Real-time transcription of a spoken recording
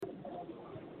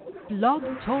Blog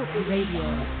Talk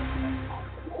Radio.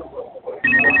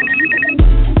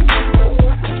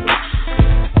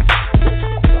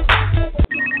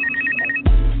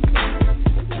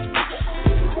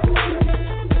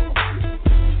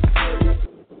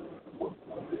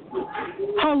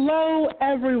 Hello,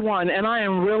 everyone, and I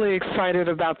am really excited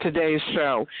about today's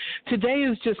show. Today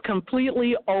is just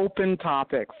completely open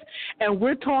topics, and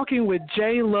we're talking with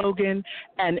Jay Logan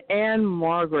and Ann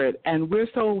Margaret, and we're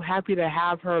so happy to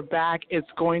have her back. It's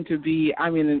going to be,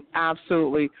 an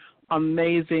absolutely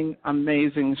amazing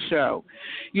show.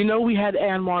 You know, we had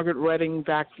Ann Margaret Redding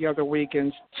back the other week,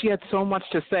 and she had so much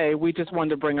to say, we just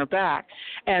wanted to bring her back.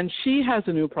 And she has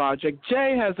a new project.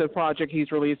 Jay has a project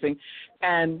he's releasing,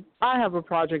 and I have a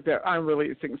project that I'm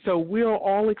releasing. So we are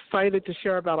all excited to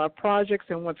share about our projects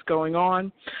and what's going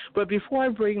on. But before I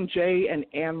bring Jay and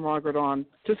Ann Margaret on,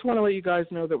 just want to let you guys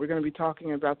know that we're going to be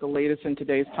talking about the latest in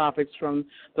today's topics, from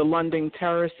the London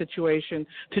terrorist situation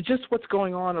to just what's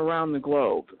going on around the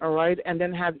globe, all right? And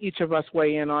then have each of us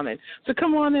weigh in on it. So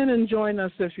come on in and join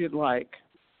us if you'd like.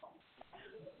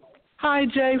 Hi,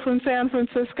 Jay from San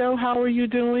Francisco. How are you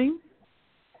doing?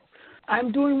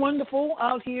 I'm doing wonderful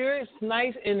out here. It's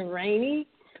nice and rainy,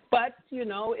 but, you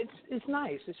know, it's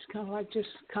nice. It's kind of like just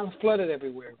kind of flooded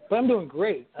everywhere. But I'm doing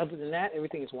great. Other than that,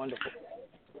 everything is wonderful.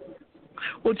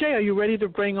 Well, Jay, are you ready to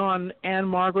bring on Ann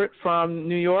Margaret from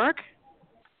New York?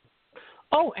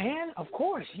 Oh, Ann, of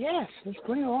course, yes. Let's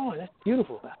bring her on. That's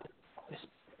beautiful.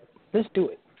 Let's do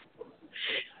it.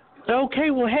 Okay,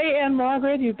 well, hey, Ann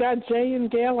Margaret, you've got Jay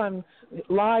and Gail. I'm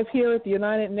live here at the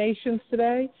United Nations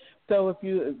today. So if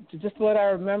you, just to let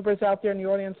our members out there in the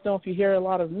audience know, if you hear a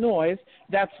lot of noise,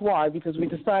 that's why, because we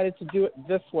decided to do it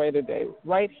this way today,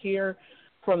 right here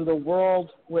from the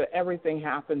world where everything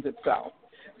happens itself.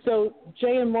 So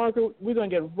Jay and Margaret, we're going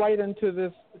to get right into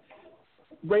this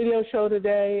radio show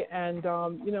today, and,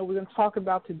 we're going to talk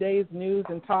about today's news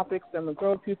and topics. I'm going to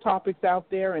throw a few topics out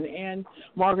there, and Ann,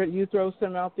 Margaret, you throw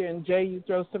some out there, and Jay, you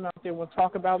throw some out there, and we'll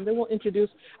talk about them. Then we'll introduce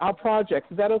our projects.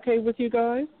 Is that okay with you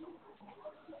guys?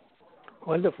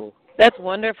 Wonderful. That's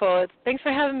wonderful. Thanks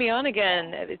for having me on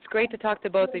again. It's great to talk to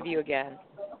both of you again.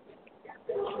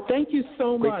 Thank you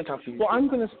so Great much. to talk to you. Well, I'm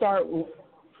going to start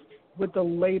with the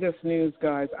latest news,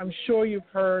 guys. I'm sure you've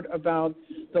heard about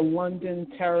the London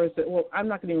terrorist. Well, I'm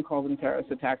not going to even call them terrorist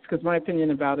attacks, because my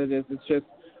opinion about it is it's just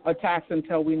attacks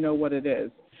until we know what it is.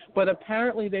 But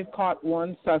apparently they've caught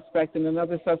one suspect, and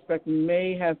another suspect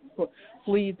may have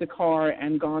fled the car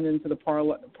and gone into the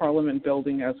Parliament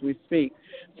building as we speak.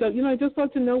 So, I'd just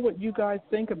love to know what you guys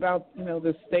think about,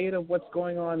 the state of what's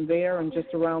going on there and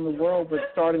just around the world, but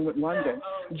starting with London.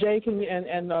 Jay, can you,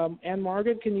 and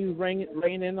Margaret, can you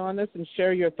rein in on this and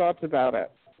share your thoughts about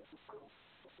it?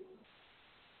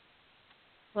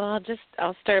 Well,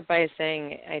 I'll start by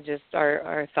saying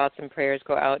our thoughts and prayers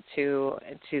go out to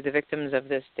the victims of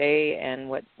this day and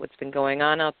what's been going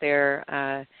on out there.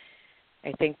 I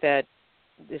think that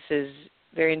this is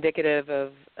very indicative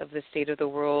of the state of the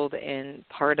world, and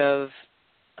part of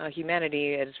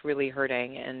humanity is really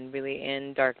hurting and really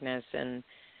in darkness, and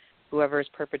whoever is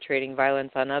perpetrating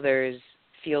violence on others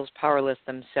feels powerless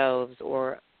themselves,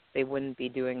 or they wouldn't be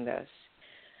doing this.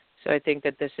 So I think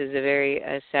that this is a very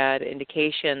sad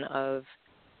indication of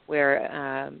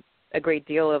where a great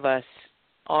deal of us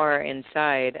are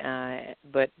inside,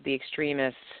 but the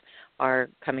extremists are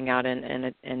coming out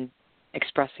and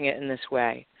expressing it in this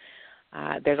way.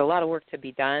 There's a lot of work to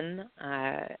be done,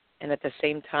 and at the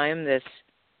same time, this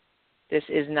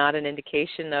is not an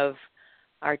indication of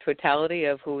our totality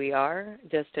of who we are,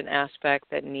 just an aspect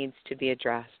that needs to be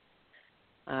addressed.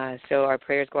 So our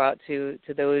prayers go out to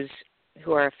those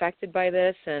who are affected by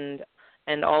this,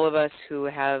 and all of us who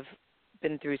have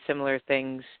been through similar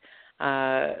things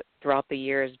throughout the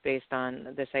years based on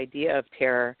this idea of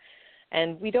terror.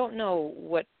 And we don't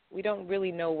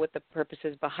really know what the purpose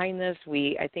is behind this.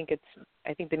 I think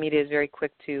the media is very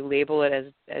quick to label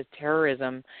it as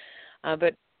terrorism,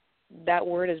 but that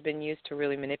word has been used to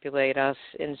really manipulate us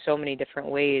in so many different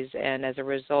ways, and as a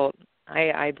result,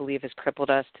 I believe has crippled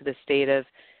us to the state of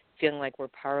feeling like we're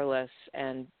powerless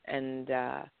and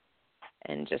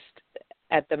just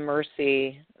at the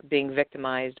mercy, being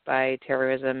victimized by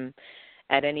terrorism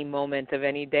at any moment of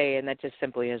any day, and that just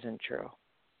simply isn't true.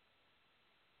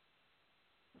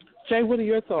 Jay, what are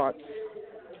your thoughts?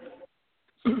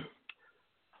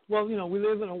 Well, we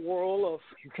live in a world of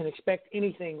you can expect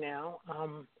anything now.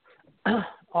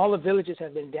 All the villages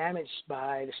have been damaged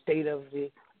by the state of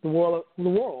the world.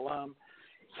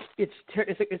 It's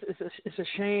a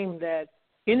shame that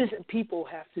innocent people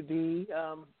have to be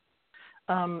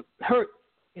hurt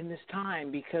in this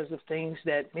time because of things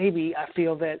that maybe I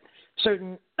feel that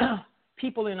certain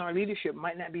people in our leadership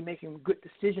might not be making good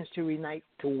decisions to unite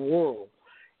the world.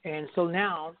 And so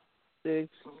now the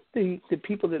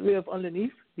people that live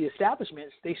underneath the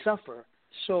establishments, they suffer.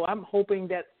 So I'm hoping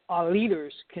that our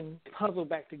leaders can puzzle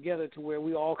back together to where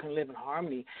we all can live in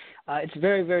harmony. It's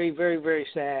very, very, very, very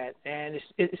sad, and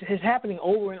it's happening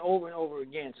over and over and over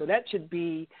again. So that should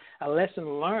be a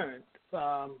lesson learned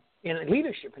in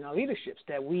leadership, in our leaderships,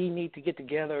 that we need to get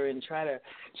together and try to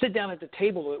sit down at the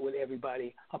table with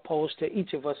everybody, opposed to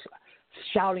each of us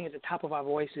shouting at the top of our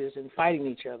voices and fighting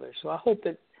each other. So I hope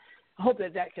that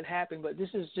can happen, but this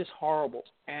is just horrible,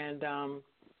 and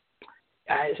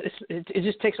it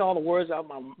just takes all the words out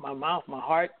of my mouth. My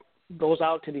heart goes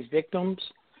out to these victims.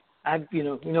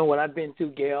 You know what I've been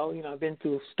through, Gail. I've been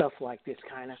through stuff like this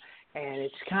kind of, and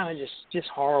it's kind of just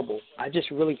horrible. I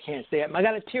just really can't say it. I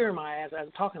got a tear in my eye as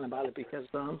I'm talking about it because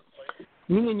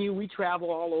me and you, we travel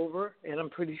all over, and I'm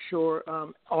pretty sure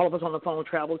all of us on the phone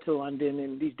travel to London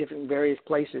and these different various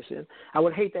places, and I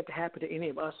would hate that to happen to any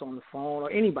of us on the phone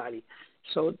or anybody.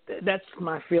 So that's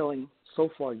my feeling so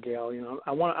far, Gail.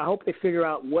 I hope they figure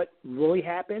out what really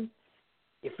happened.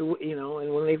 And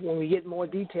when we get more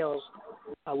details,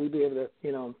 we'll be able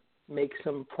to make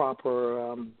some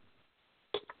proper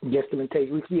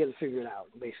guesstimatation. We'll be able to figure it out,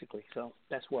 basically. So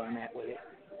that's where I'm at with it.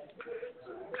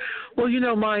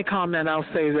 Well, my comment, I'll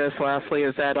say this lastly,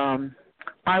 is that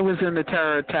I was in the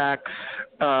terror attacks,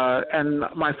 and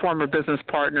my former business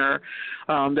partner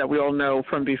that we all know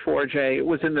from before, Jay,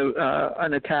 was in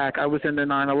an attack. I was in the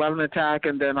 9/11 attack,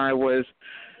 and then I was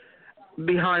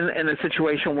behind in a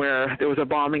situation where there was a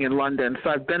bombing in London. So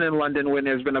I've been in London when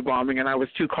there's been a bombing, and I was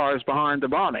 2 cars behind the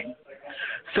bombing.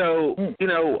 So,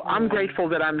 I'm grateful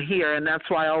that I'm here, and that's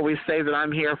why I always say that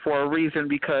I'm here for a reason,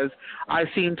 because I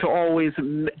seem to always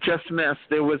just miss.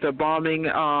 There was a bombing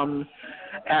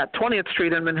at 20th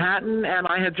Street in Manhattan, and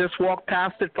I had just walked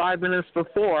past it 5 minutes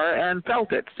before and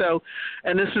felt it. So,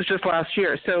 and this was just last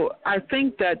year. So I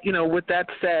think that, with that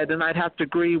said, and I'd have to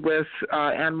agree with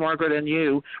Ann Margaret and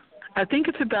you, I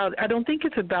don't think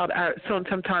it's about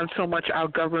sometimes so much our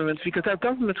governments, because our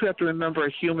governments, we have to remember, are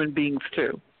human beings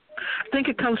too. I think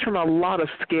it comes from a lot of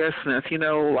scarceness,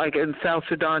 like in South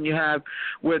Sudan you have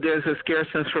where there's a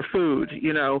scarceness for food,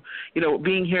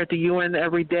 being here at the UN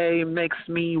every day makes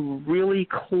me really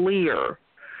clear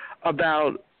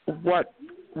about what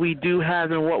we do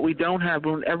have and what we don't have.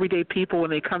 When everyday people, when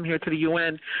they come here to the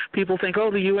UN, people think,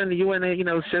 oh, the UN,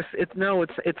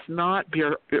 it's not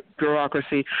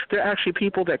bureaucracy. They're actually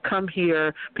people that come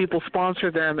here, people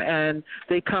sponsor them, and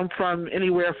they come from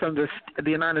anywhere from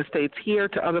the United States here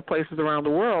to other places around the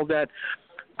world. That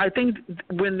I think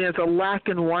when there's a lack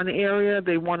in one area,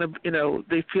 they want to,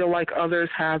 they feel like others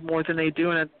have more than they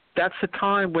do, and that's the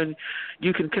time when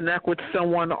you can connect with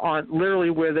someone on literally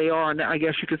where they are, and I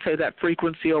guess you could say that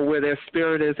frequency or where their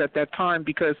spirit is at that time,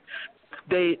 because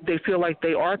they feel like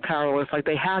they are powerless, like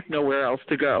they have nowhere else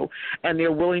to go, and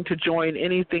they're willing to join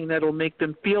anything that will make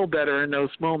them feel better in those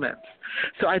moments.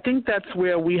 So I think that's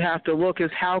where we have to look, is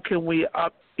how can we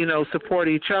support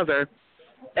each other,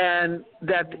 and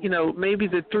that, maybe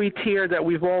the 3-tier that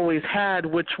we've always had,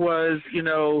 which was,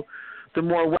 the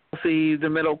more wealthy, the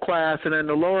middle class, and then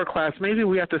the lower class, maybe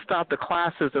we have to stop the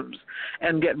classisms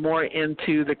and get more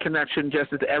into the connection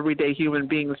just as everyday human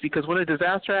beings, because when a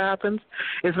disaster happens,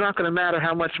 it's not going to matter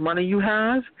how much money you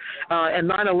have. And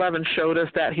 9/11 showed us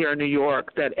that here in New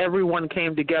York, that everyone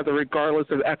came together regardless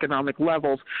of economic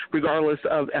levels, regardless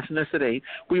of ethnicity.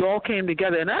 We all came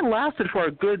together, and that lasted for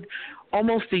a good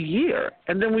almost a year.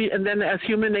 And then as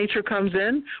human nature comes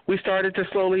in, we started to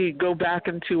slowly go back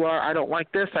into our, I don't like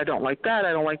this, I don't like that,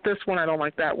 I don't like this one, I don't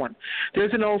like that one.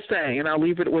 There's an old saying, and I'll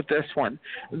leave it with this one,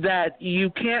 that you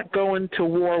can't go into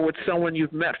war with someone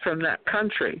you've met from that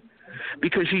country,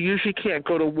 because you usually can't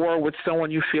go to war with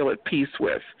someone you feel at peace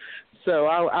with. So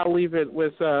I'll leave it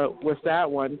with that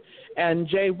one. And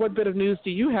Jay, what bit of news do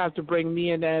you have to bring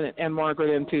me and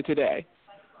Margaret into today?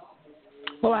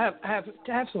 Well, I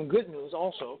have some good news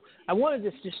also. I wanted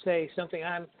to just say something.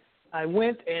 I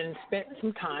went and spent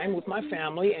some time with my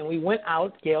family, and we went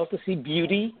out, Gail, to see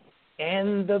Beauty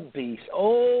and the Beast.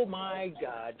 Oh, my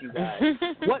God, you guys.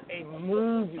 What a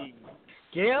movie.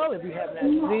 Gail, if you have not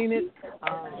seen it,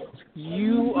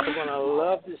 you are going to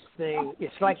love this thing.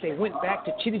 It's like they went back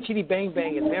to Chitty Chitty Bang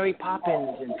Bang and Mary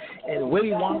Poppins and Willy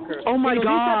Wonka. Oh, my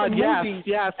God,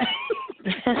 yes.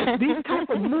 These type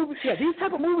of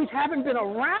movies haven't been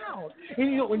around.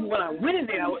 And, when I went in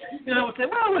there, I would say,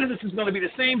 well, what is this? Is going to be the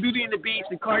same Beauty and the Beast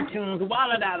and cartoons,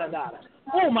 da-da-da-da-da.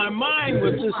 my mind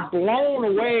was just blown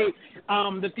away.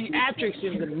 The theatrics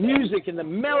and the music and the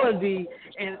melody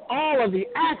and all of the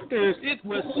actors, it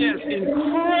was just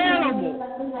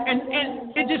incredible. And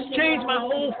it just changed my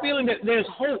whole feeling that there's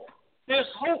hope. There's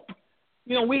hope.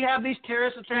 You know, we have these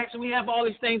terrorist attacks and we have all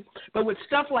these things, but with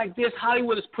stuff like this,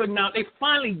 Hollywood is putting out, they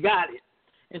finally got it.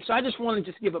 And so I just want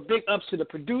to just give a big ups to the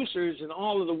producers and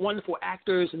all of the wonderful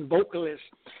actors and vocalists.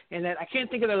 And that I can't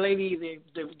think of the lady,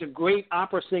 the great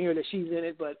opera singer that she's in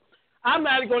it, but I'm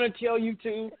not going to tell you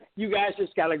to. You guys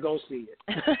just got to go see it.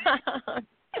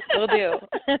 Will do.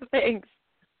 Thanks.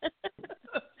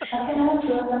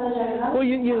 Well,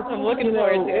 I'm looking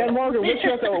forward to it. And Margaret,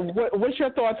 what's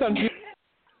your thoughts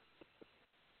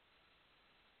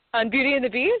on Beauty and the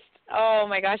Beast? Oh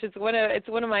my gosh, it's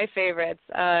one of my favorites.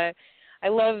 I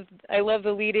love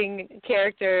the leading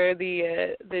character,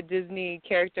 the Disney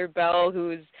character Belle,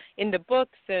 who's into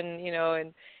books and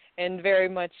and very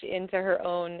much into her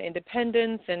own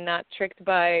independence and not tricked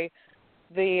by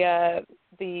the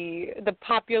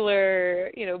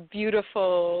popular,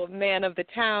 beautiful man of the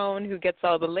town who gets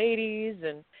all the ladies,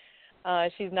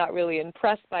 and she's not really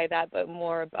impressed by that, but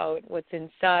more about what's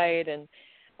inside.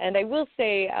 And I will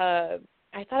say, I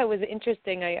thought it was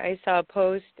interesting. I saw a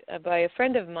post by a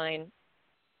friend of mine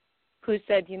who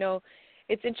said,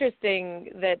 it's interesting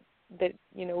that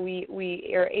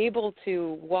we are able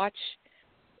to watch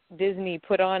Disney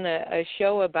put on a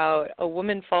show about a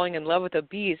woman falling in love with a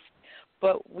beast,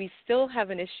 but we still have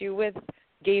an issue with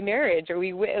gay marriage, or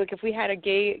if we had a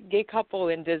gay couple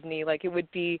in Disney, it would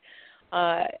be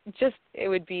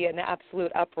an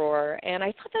absolute uproar. And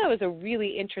I thought that was a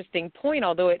really interesting point,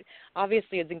 although it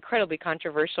obviously is incredibly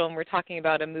controversial, and we're talking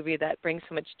about a movie that brings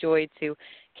so much joy to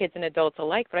kids and adults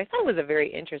alike, but I thought it was a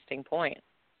very interesting point.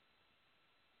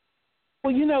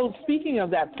 Well, speaking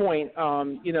of that point,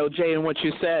 Jay, and what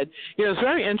you said, it's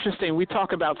very interesting. We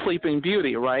talk about Sleeping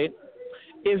Beauty, right?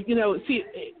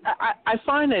 I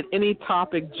find that any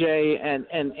topic, Jay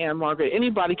and Margaret,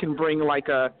 anybody can bring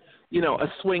a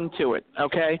swing to it,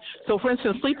 okay? So, for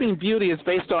instance, Sleeping Beauty is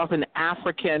based off an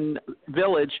African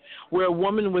village where a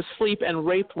woman was asleep and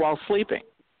raped while sleeping.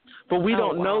 But we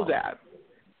don't know that.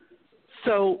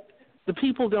 So the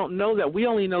people don't know that. We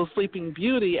only know Sleeping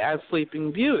Beauty as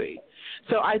Sleeping Beauty.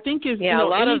 So I think if a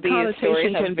lot any of these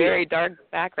stories have very dark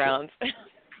backgrounds.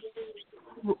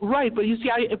 Right, but you see,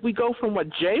 if we go from what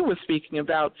Jay was speaking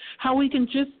about, how we can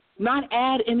just not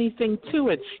add anything to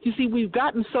it. You see, we've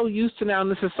gotten so used to now in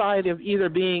the society of either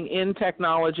being in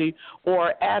technology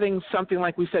or adding something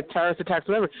like we said, terrorist attacks,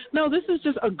 whatever. No, this is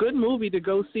just a good movie to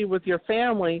go see with your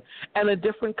family and a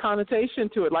different connotation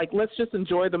to it. Let's just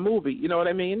enjoy the movie. You know what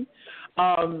I mean?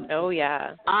 Oh,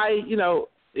 yeah.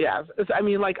 Yeah,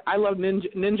 I love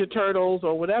Ninja Turtles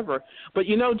or whatever. But,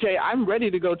 Jay, I'm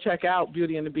ready to go check out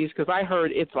Beauty and the Beast because I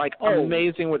heard it's,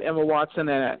 amazing with Emma Watson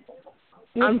in it.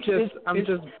 I'm just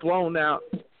blown out.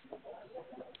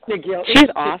 She's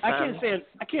awesome.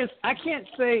 I can't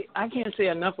say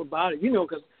enough about it,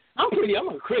 because I'm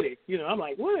a critic, I'm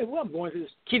like, what I'm going through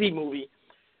this kiddie movie.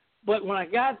 But when I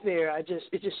got there, it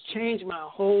just changed my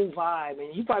whole vibe,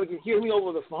 and you probably can hear me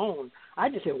over the phone. I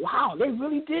just said, wow, they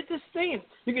really did this thing.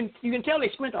 You can tell they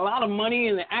spent a lot of money,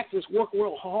 and the actors work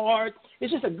real hard.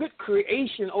 It's just a good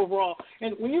creation overall.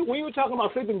 And when you were talking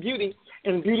about Sleeping Beauty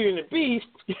and Beauty and the Beast,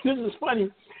 this is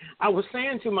funny. I was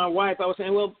saying to my wife, well,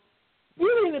 Sleeping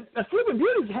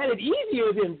Beauty had it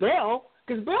easier than Belle,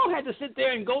 because Belle had to sit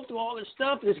there and go through all this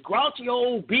stuff, this grouchy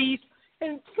old beast.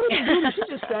 And Sleeping Beauty, she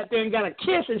just sat there and got a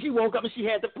kiss, and she woke up and she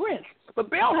had the prince. But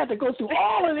Belle had to go through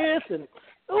all of this, and it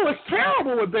was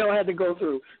terrible what Belle had to go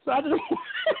through. So I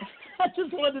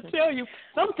just wanted to tell you,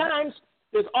 sometimes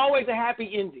there's always a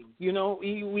happy ending.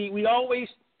 We always,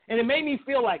 and it made me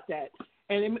feel like that.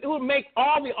 And it would make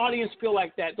all the audience feel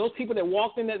like that. Those people that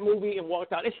walked in that movie and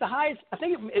walked out. It's the highest. I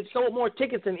think it sold more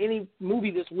tickets than any movie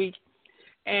this week,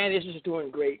 and it's just doing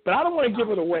great. But I don't want to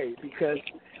give it away because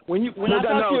when I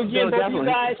talk to you again, both of you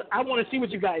guys, I want to see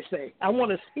what you guys say. I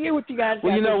want to hear what you guys.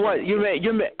 Well, you know what?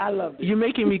 I love it. You're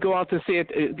making me go out to see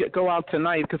it. Go out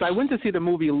tonight because I went to see the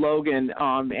movie Logan,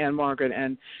 Anne Margaret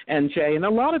and Jay, and a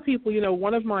lot of people.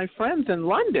 One of my friends in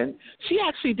London, she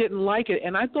actually didn't like it,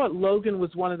 and I thought Logan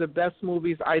was one of the best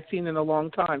movies I'd seen in a long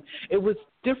time. It was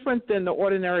different than the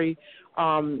ordinary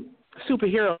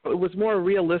superhero. It was more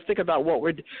realistic about what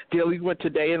we're dealing with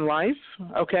today in life.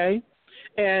 Okay,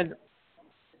 and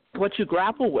what you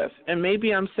grapple with. And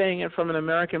maybe I'm saying it from an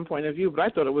American point of view, but I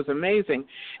thought it was amazing.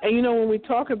 And, when we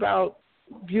talk about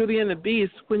Beauty and the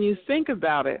Beast, when you think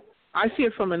about it, I see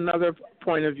it from another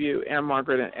point of view, Anne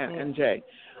Margaret and Jay.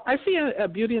 I see a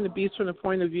Beauty and the Beast from the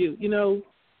point of view,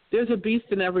 there's a beast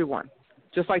in everyone.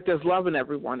 just like there's love in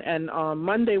everyone. And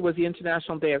Monday was the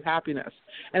International Day of Happiness.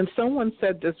 And someone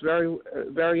said this very,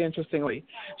 very interestingly.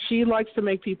 She likes to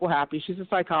make people happy. She's a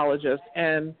psychologist.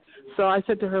 And so I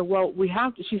said to her, well, we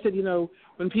have to, she said, you know,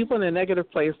 when people are in a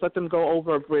negative place, let them go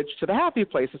over a bridge to the happy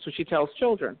place. That's what she tells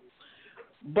children.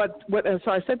 And so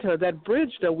I said to her, that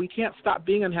bridge, though, we can't stop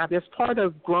being unhappy. That's part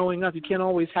of growing up. You can't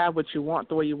always have what you want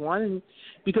the way you want, and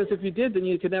because if you did, then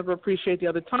you could never appreciate the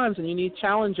other times, and you need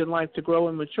challenge in life to grow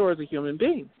and mature as a human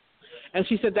being. And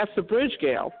she said, that's the bridge,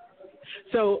 Gail.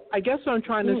 So I guess what I'm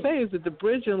trying to say is that the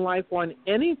bridge in life on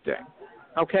anything,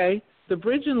 okay, the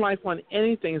bridge in life on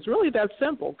anything is really that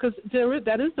simple, because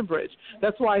that is the bridge.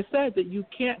 That's why I said that you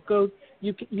can't go.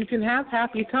 You can have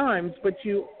happy times, but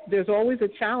there's always a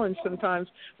challenge sometimes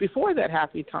before that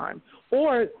happy time.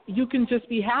 Or you can just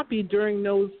be happy during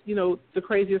those, you know, the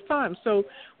craziest times. So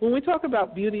when we talk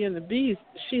about Beauty and the Beast,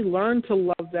 she learned to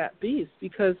love that beast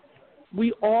because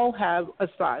we all have a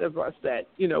side of us that,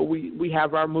 you know, we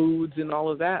have our moods and all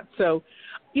of that. So,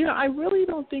 you know, I really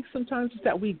don't think sometimes it's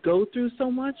that we go through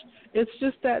so much. It's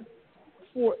just that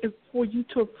for you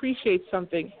to appreciate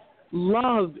something,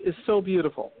 love is so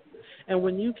beautiful. And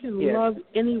when you can love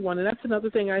anyone, and that's another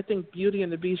thing I think Beauty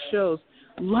and the Beast shows,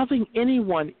 loving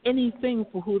anyone, anything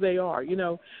for who they are. You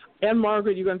know, and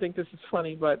Margaret, you're going to think this is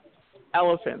funny, but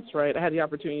elephants, right? I had the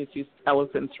opportunity to see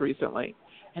elephants recently.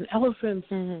 And elephants,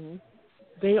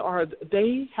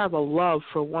 they have a love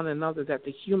for one another that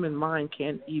the human mind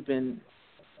can't even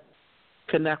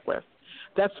connect with.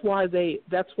 That's why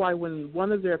when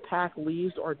one of their pack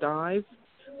leaves or dies,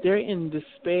 they're in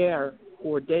despair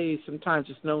for days. Sometimes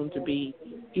it's known to be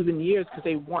even years because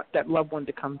they want that loved one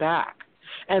to come back.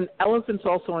 And elephants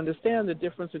also understand the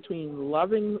difference between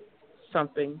loving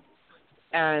something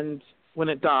and when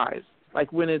it dies,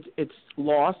 like when it's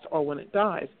lost or when it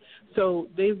dies. So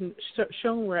they've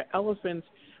shown where elephants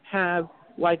have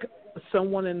like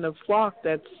someone in the flock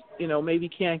that's, you know, maybe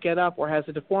can't get up or has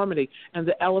a deformity, and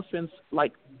the elephants,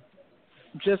 like,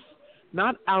 just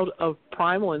not out of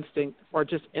primal instinct or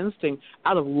just instinct,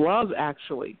 out of love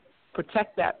actually,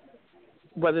 protect that,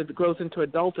 whether it grows into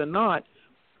adult or not,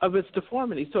 of its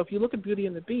deformity. So if you look at Beauty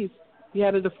and the Beast, he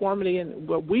had a deformity, and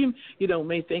what we, you know,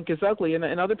 may think is ugly, and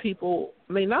other people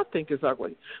may not think is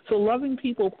ugly. So loving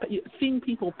people, seeing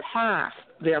people past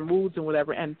their moods and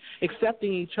whatever, and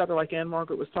accepting each other, like Anne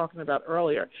Margaret was talking about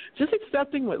earlier, just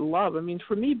accepting with love. I mean,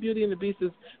 for me, Beauty and the Beast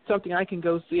is something I can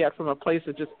go see at from a place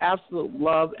of just absolute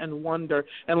love and wonder.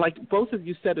 And like both of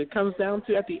you said, it comes down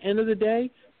to, at the end of the day,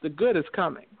 the good is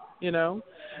coming, you know.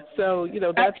 So, you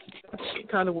know, that's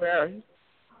kind of where...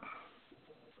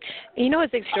 You know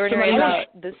what's extraordinary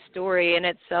about the story in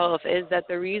itself is that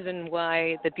the reason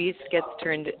why the beast gets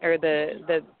turned, or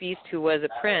the beast who was a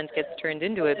prince gets turned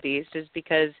into a beast, is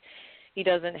because he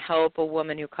doesn't help a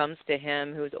woman who comes to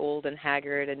him who's old and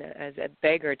haggard and as a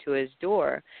beggar to his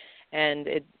door. And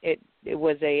it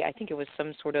was I think it was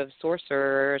some sort of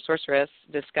sorcerer or sorceress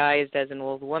disguised as an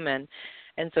old woman.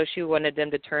 And so she wanted them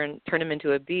to turn him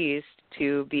into a beast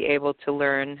to be able to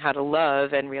learn how to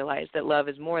love and realize that love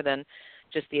is more than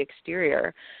just the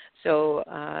exterior. So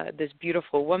this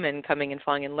beautiful woman coming and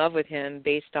falling in love with him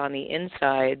based on the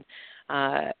inside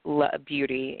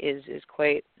beauty is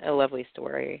quite a lovely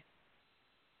story.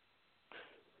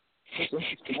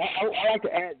 I like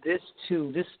to add this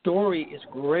too. This story is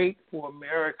great for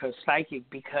America's psychic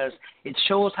because it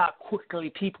shows how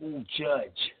quickly people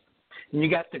judge. And you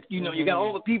got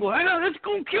all the people, hey, let's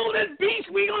go kill this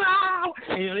beast, we gonna,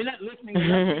 and, you know, they're not listening to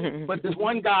nothing but this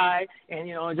one guy, and,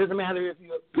 you know, it doesn't matter if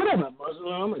you're whatever,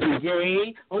 Muslim or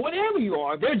gay or whatever you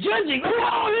are, they're judging,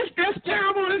 that's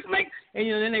terrible, and,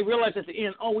 you know, then they realize at the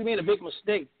end, we made a big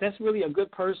mistake. That's really a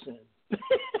good person.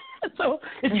 So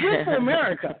it's good for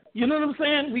America. You know what I'm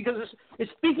saying? Because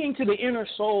it's speaking to the inner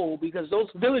soul, because those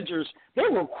villagers, they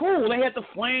were cool. They had the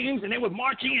flames, and they were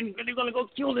marching, and they were going to go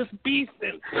kill this beast.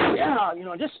 And, yeah, you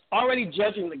know, just already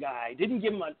judging the guy. Didn't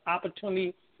give him an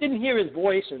opportunity. Didn't hear his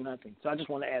voice or nothing. So I just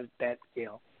want to add that,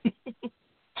 Gail.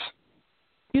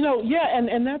 You know, yeah,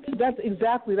 and that's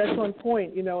exactly, that's one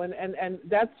point, you know, and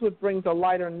that's what brings a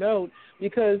lighter note,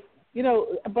 because, you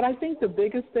know, but I think the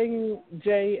biggest thing,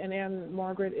 Jay and Anne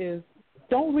Margaret, is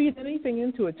don't read anything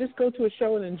into it. Just go to a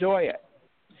show and enjoy it.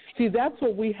 See, that's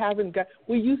what we haven't got.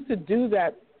 We used to do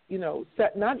that, you know,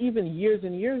 not even years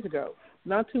and years ago.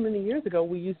 Not too many years ago,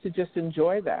 we used to just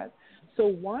enjoy that. So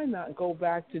why not go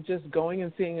back to just going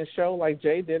and seeing a show like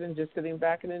Jay did and just sitting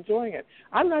back and enjoying it?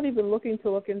 I'm not even looking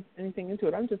to anything into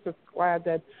it. I'm just glad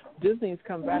that Disney's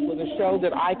come back with a show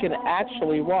that I can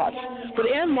actually watch. But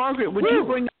Anne Margaret, would you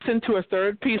bring us into a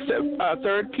third piece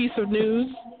of news?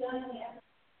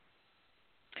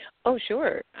 Oh,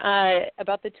 sure.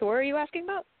 About the tour, are you asking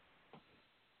about?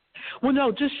 Well,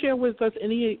 no, just share with us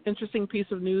any interesting piece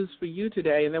of news for you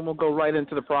today, and then we'll go right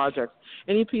into the project.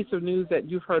 Any piece of news that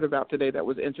you've heard about today that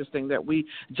was interesting that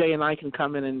Jay and I can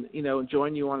come in and,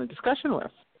 join you on a discussion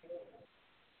with.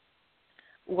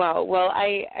 Wow. Well,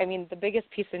 I mean, the biggest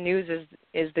piece of news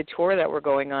is the tour that we're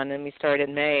going on, and we start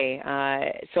in May.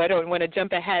 So I don't want to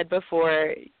jump ahead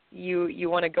before you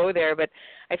want to go there, but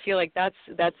I feel like that's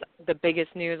the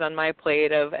biggest news on my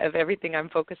plate of everything I'm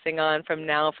focusing on from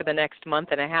now for the next month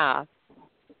and a half.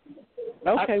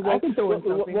 Okay. What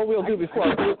we'll do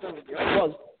before.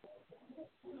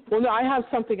 Well, no, I have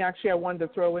something actually I wanted to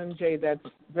throw in, Jay, that's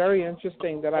very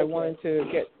interesting that I wanted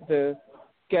to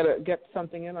get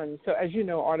something in on. So as you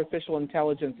know, artificial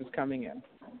intelligence is coming in,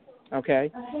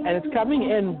 okay? And it's coming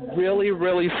in really,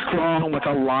 really strong with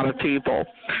a lot of people.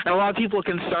 And a lot of people are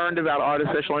concerned about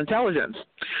artificial intelligence.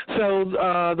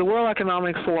 So the World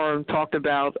Economic Forum talked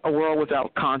about a world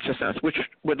without consciousness, which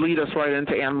would lead us right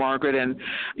into Ann-Margret and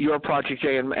your project,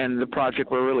 Jay, and the project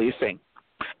we're releasing.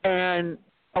 And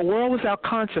a world without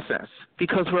consciousness,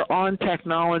 because we're on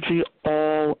technology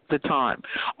all the time.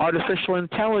 Artificial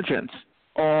intelligence,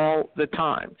 all the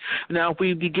time. Now, if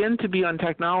we begin to be on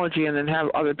technology and then have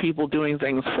other people doing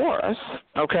things for us,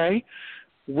 okay,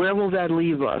 where will that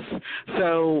leave us?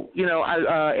 So,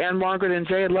 Ann-Margret and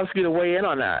Jay, I'd love for you to weigh in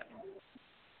on that.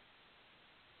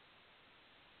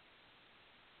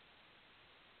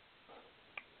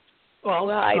 Well,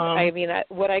 I mean,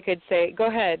 what I could say, go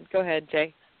ahead,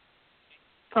 Jay.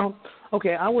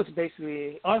 Okay, I was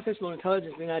basically artificial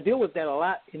intelligence, and I deal with that a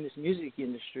lot in this music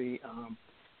industry.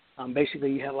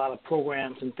 Basically, you have a lot of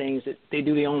programs and things that they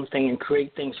do their own thing and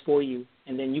create things for you,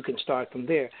 and then you can start from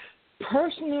there.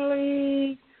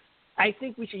 Personally, I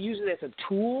think we should use it as a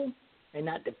tool and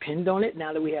not depend on it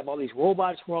now that we have all these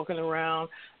robots walking around.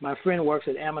 My friend works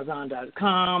at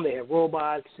Amazon.com. They have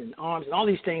robots and arms and all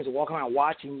these things walking around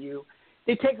watching you.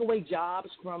 They take away jobs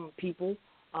from people.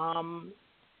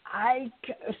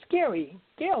 Scary.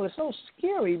 Gail, it's so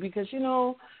scary because,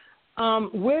 where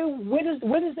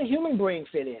does the human brain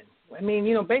fit in? I mean,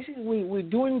 basically we're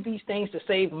doing these things to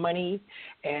save money,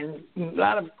 and a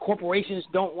lot of corporations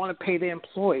don't want to pay their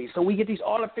employees. So we get these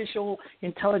artificial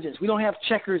intelligence. We don't have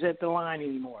checkers at the line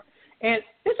anymore. And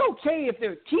it's okay if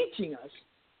they're teaching us,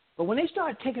 but when they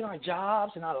start taking our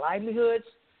jobs and our livelihoods,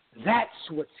 that's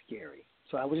what's scary.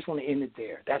 So I just want to end it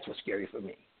there. That's what's scary for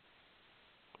me.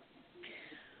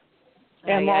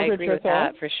 I agree with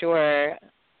that for sure.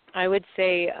 I would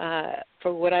say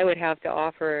for what I would have to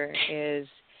offer is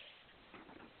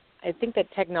I think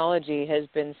that technology has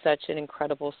been such an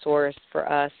incredible source for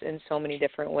us in so many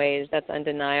different ways. That's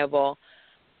undeniable.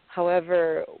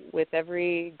 However, with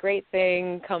every great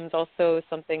thing comes also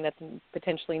something that's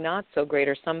potentially not so great,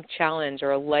 or some challenge,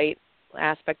 or a light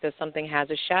aspect of something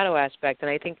has a shadow aspect. And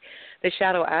I think the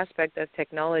shadow aspect of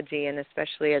technology, and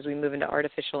especially as we move into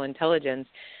artificial intelligence,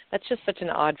 that's just such an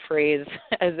odd phrase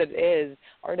as it is,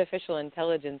 artificial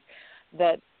intelligence,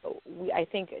 that I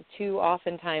think too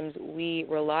oftentimes we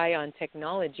rely on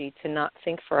technology to not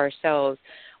think for ourselves.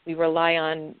 We rely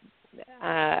on,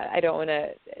 I don't want to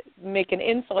make an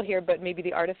insult here, but maybe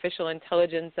the artificial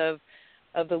intelligence of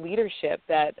the leadership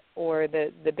that, or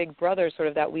the big brother sort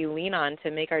of that we lean on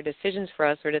to make our decisions for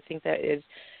us, or to think that is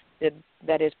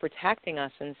protecting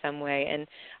us in some way. And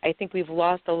I think we've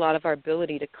lost a lot of our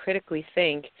ability to critically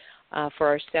think for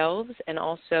ourselves, and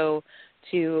also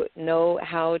to know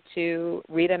how to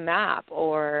read a map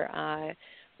or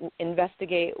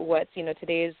investigate what's,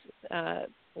 today's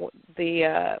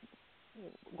the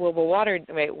global water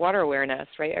awareness,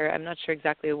 right? Or I'm not sure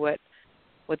exactly what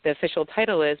the official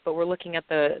title is, but we're looking at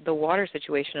the water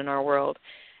situation in our world.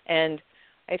 And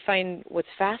I find what's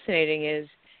fascinating is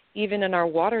even in our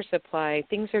water supply,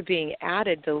 things are being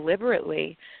added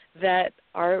deliberately that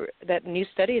new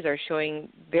studies are showing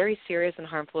very serious and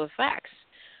harmful effects.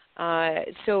 And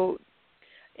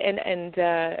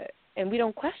we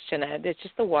don't question it. It's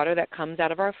just the water that comes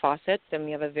out of our faucets, and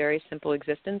we have a very simple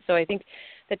existence. So I think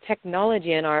the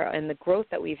technology and the growth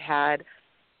that we've had,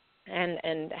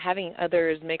 and having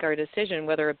others make our decision,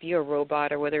 whether it be a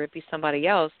robot or whether it be somebody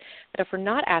else, that if we're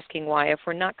not asking why, if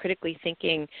we're not critically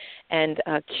thinking and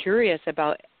curious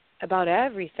about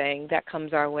everything that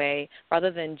comes our way, rather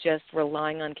than just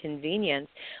relying on convenience,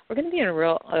 we're going to be in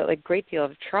a great deal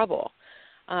of trouble.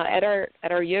 At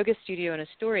our yoga studio in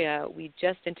Astoria, we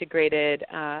just integrated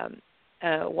a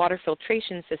water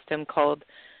filtration system called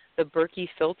the Berkey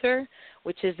Filter,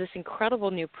 which is this incredible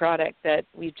new product that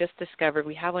we've just discovered.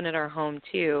 We have one in our home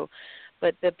too.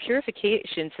 But the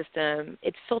purification system,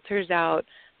 it filters out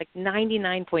like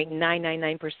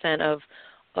 99.999% of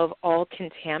of all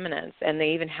contaminants, and they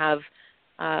even have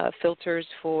filters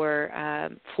for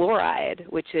fluoride,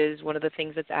 which is one of the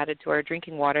things that's added to our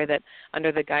drinking water that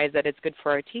under the guise that it's good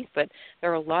for our teeth, but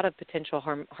there are a lot of potential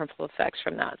harmful effects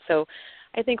from that. So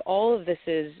I think all of this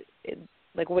is,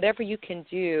 like, whatever you can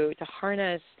do to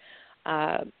harness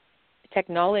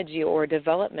technology or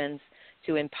developments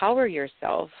to empower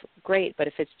yourself, great, but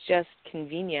if it's just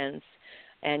convenience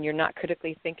and you're not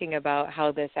critically thinking about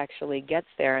how this actually gets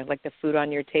there, like the food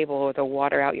on your table or the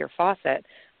water out your faucet,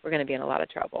 we're going to be in a lot of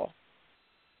trouble.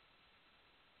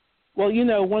 Well,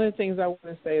 one of the things I want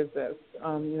to say is this,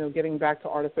 getting back to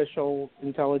artificial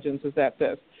intelligence is that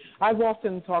this. I've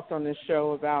often talked on this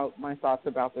show about my thoughts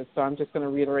about this, so I'm just going to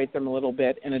reiterate them a little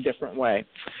bit in a different way.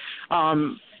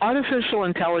 Artificial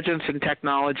intelligence and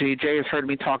technology, Jay has heard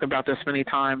me talk about this many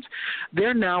times,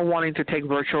 they're now wanting to take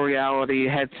virtual reality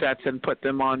headsets and put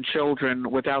them on children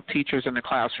without teachers in the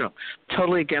classroom.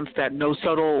 Totally against that. No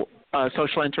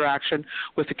social interaction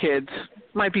with the kids.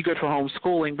 Might be good for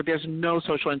homeschooling, but there's no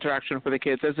social interaction for the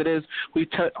kids. As it is, we've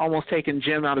almost taken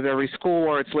gym out of every school,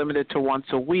 or it's limited to once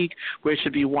a week, where it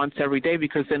should be once every day,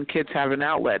 because then kids have an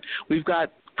outlet. We've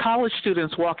got college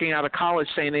students walking out of college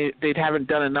saying they haven't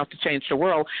done enough to change the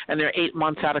world, and they're 8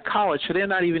 months out of college, so they're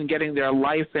not even getting their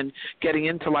life and getting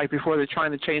into life before they're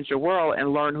trying to change the world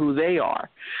and learn who they are.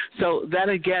 So that,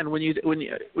 again, when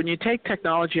you take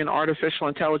technology and artificial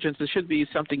intelligence, it should be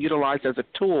something utilized as a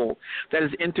tool that is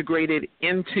integrated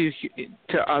into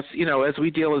us, as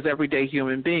we deal as everyday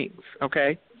human beings.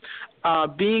 Okay,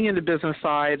 being in the business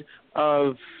side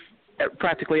of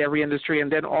practically every industry,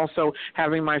 and then also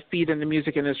having my feet in the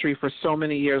music industry for so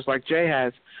many years like Jay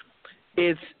has,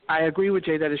 I agree with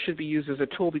Jay that it should be used as a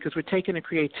tool, because we're taking the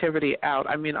creativity out.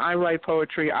 I mean, I write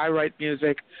poetry, I write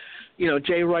music,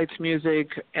 Jay writes music,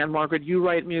 and Margaret, you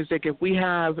write music. If we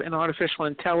have an artificial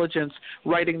intelligence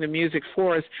writing the music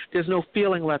for us, there's no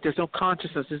feeling left, there's no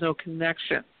consciousness, there's no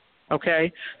connection.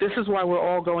 Okay, this is why we're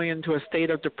all going into a state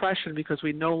of depression, because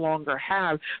we no longer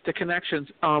have the connections.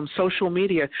 Social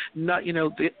media,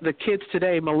 the kids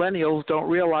today, millennials, don't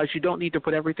realize you don't need to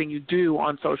put everything you do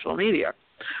on social media.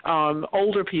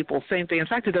 Older people, same thing. In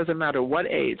fact, it doesn't matter what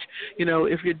age.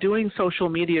 If you're doing social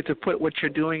media to put what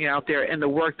you're doing out there and the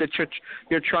work that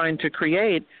you're trying to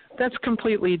create, that's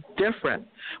completely different.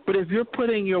 But if you're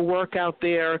putting your work out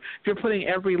there, if you're putting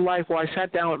every life, I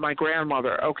sat down with my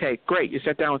grandmother. Okay, great. You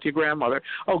sat down with your grandmother.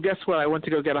 Oh, guess what? I went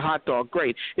to go get a hot dog.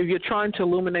 Great. If you're trying to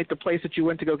illuminate the place that you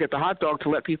went to go get the hot dog to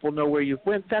let people know where you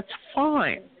went, that's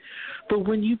fine. But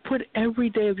when you put every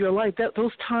day of your life,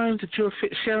 those times that you're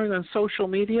sharing on social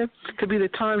media could be the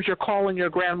times you're calling your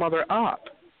grandmother up.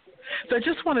 So I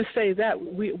just want to say that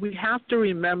we have to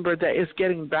remember that it's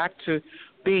getting back to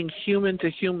being human to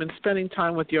human, spending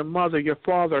time with your mother, your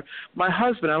father, my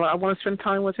husband. I want to spend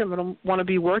time with him. I don't want to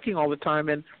be working all the time.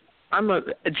 And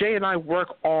Jay and I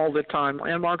work all the time.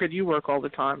 And Margaret, you work all the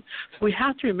time. So we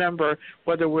have to remember,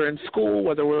 whether we're in school,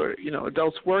 whether we're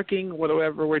adults working,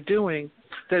 whatever we're doing,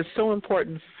 that it's so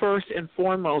important, first and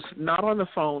foremost, not on the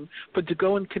phone, but to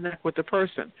go and connect with the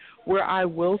person. Where I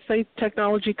will say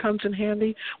technology comes in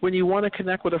handy, when you want to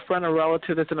connect with a friend or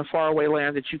relative that's in a faraway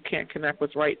land that you can't connect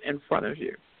with right in front of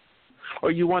you.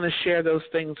 Or you want to share those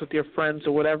things with your friends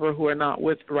or whatever who are not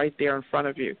right there in front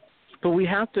of you. But we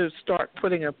have to start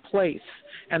putting a place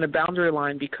and a boundary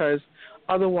line, because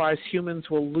otherwise humans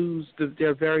will lose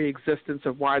their very existence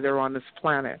of why they're on this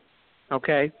planet.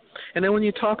 Okay? And then when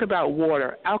you talk about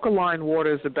water, alkaline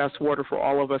water is the best water for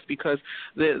all of us, because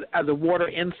the water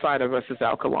inside of us is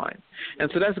alkaline. And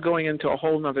so that's going into a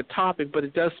whole other topic, but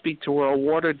it does speak to World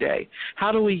Water Day.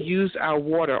 How do we use our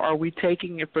water? Are we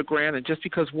taking it for granted? Just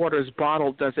because water is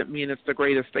bottled doesn't mean it's the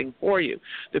greatest thing for you,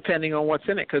 depending on what's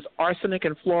in it, because arsenic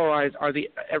and fluoride are the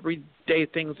everyday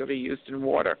things that are used in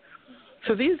water.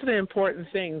 So these are the important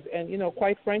things. And,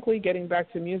 quite frankly, getting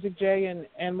back to music, Jay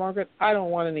and Margaret, I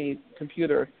don't want any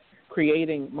computer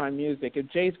creating my music. If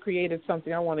Jay's created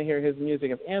something, I want to hear his music.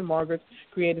 If Ann Margaret's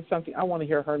created something, I want to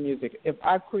hear her music. If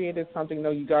I've created something, no,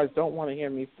 you guys don't want to hear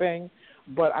me sing,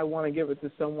 but I want to give it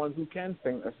to someone who can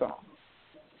sing the song.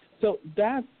 So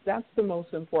that's the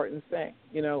most important thing,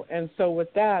 And so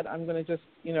with that, I'm going to just,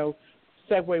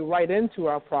 segue right into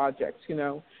our projects,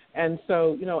 And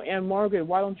so, Ann Margaret,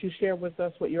 why don't you share with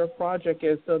us what your project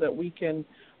is, so that we can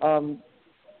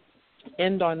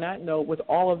end on that note with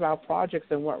all of our projects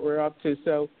and what we're up to.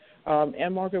 So,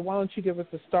 Ann Margaret, why don't you give us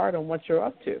a start on what you're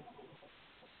up to?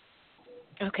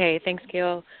 Okay, thanks,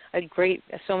 Gail.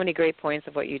 So many great points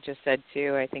of what you just said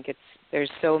too. I think there's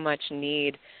so much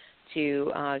need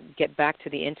to get back to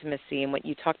the intimacy, and what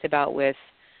you talked about with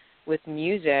with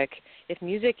music, if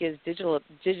music is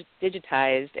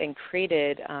digitized and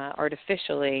created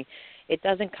artificially, it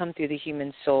doesn't come through the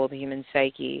human soul, the human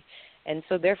psyche, and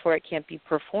so therefore it can't be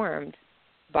performed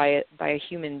by a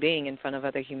human being in front of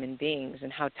other human beings,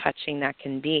 and how touching that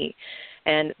can be.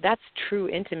 And that's true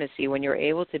intimacy, when you're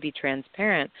able to be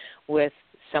transparent with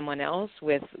someone else,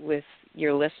 with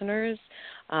your listeners,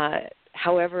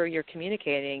 however you're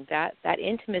communicating. That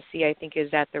intimacy, I think,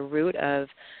 is at the root of,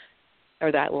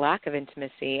 or that lack of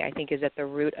intimacy, I think, is at the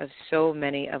root of so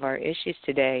many of our issues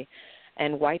today,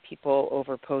 and why people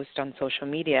overpost on social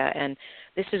media. And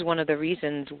this is one of the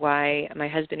reasons why my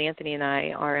husband Anthony and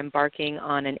I are embarking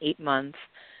on an 8-month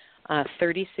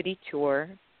 30-city tour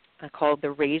called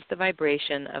the Raise the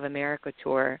Vibration of America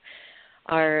tour.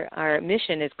 Our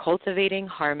mission is cultivating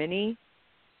harmony,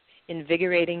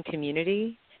 invigorating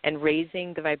community, and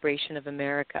raising the vibration of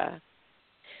America.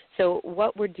 So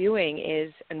what we're doing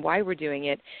is, and why we're doing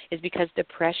it, is because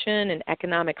depression and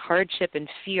economic hardship and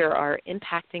fear are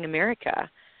impacting America,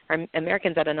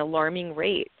 Americans at an alarming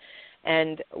rate.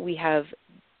 And we have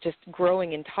just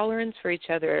growing intolerance for each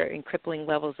other and crippling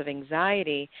levels of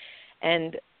anxiety.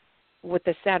 And what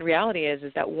the sad reality is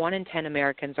that 1 in 10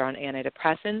 Americans are on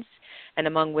antidepressants, and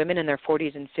among women in their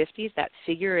 40s and 50s, that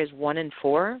figure is 1 in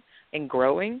 4 and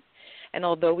growing. And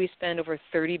although we spend over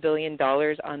 $30 billion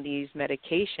on these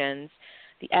medications,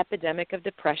 the epidemic of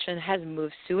depression has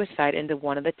moved suicide into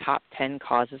one of the top 10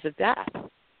 causes of death.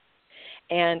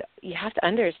 And you have to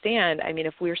understand, I mean,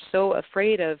 if we're so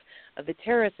afraid of the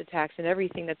terrorist attacks and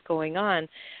everything that's going on,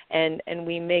 and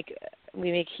we make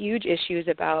huge issues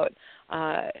about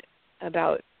the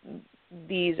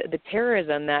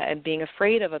terrorism that, and being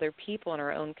afraid of other people in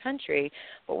our own country,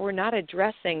 but we're not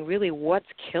addressing really what's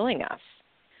killing us.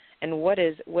 And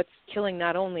what's killing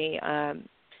not only in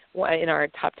our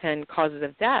top 10 causes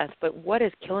of death, but what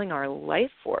is killing our life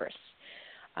force.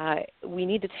 We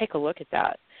need to take a look at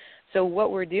that. So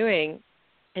what we're doing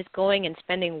is going and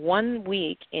spending 1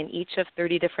 week in each of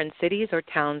 30 different cities or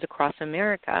towns across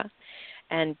America,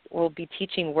 and we'll be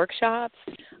teaching workshops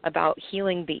about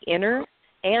healing the inner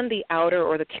and the outer,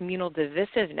 or the communal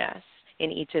divisiveness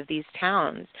in each of these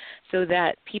towns, so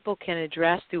that people can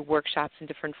address through workshops and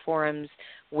different forums,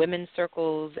 women's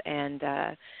circles, and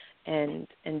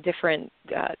different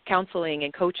counseling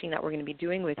and coaching that we're going to be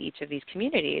doing with each of these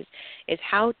communities, is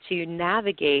how to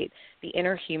navigate the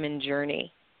inner human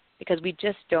journey, because we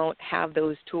just don't have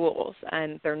those tools,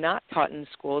 and they're not taught in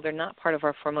school. They're not part of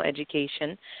our formal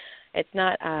education. It's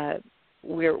not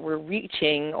we're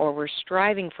reaching or we're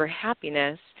striving for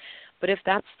happiness. But if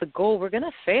that's the goal, we're going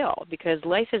to fail, because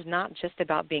life is not just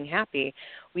about being happy.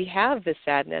 We have the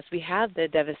sadness, we have the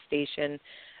devastation.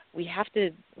 We have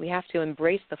to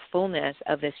embrace the fullness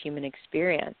of this human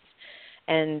experience,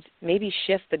 and maybe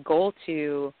shift the goal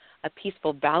to a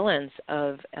peaceful balance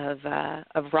of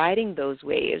riding those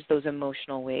waves, those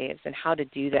emotional waves, and how to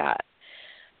do that.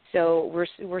 So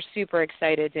we're super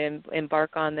excited to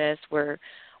embark on this. We're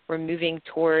moving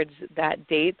towards that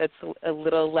date that's a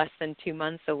little less than 2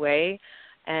 months away,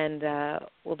 and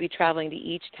we'll be traveling to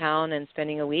each town and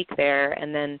spending a week there.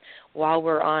 And then while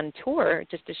we're on tour,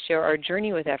 just to share our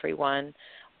journey with everyone,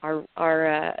 our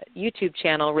YouTube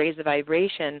channel, Raise the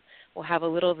Vibration, will have a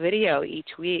little video each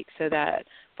week so that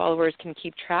followers can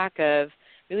keep track of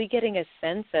really getting a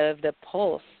sense of the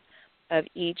pulse of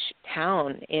each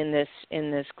town in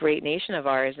this great nation of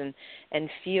ours, and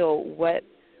feel what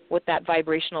that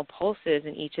vibrational pulse is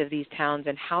in each of these towns,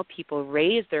 and how people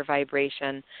raise their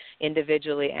vibration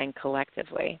individually and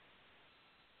collectively.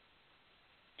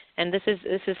 And this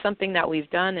is something that we've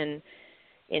done in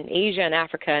Asia and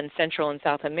Africa and Central and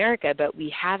South America, but we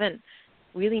haven't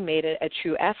really made a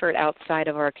true effort outside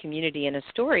of our community in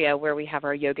Astoria, where we have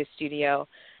our yoga studio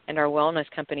and our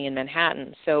wellness company in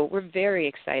Manhattan. So we're very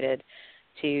excited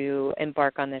to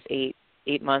embark on this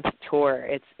 8-month tour.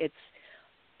 It's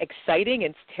exciting,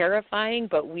 it's terrifying,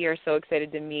 but we are so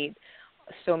excited to meet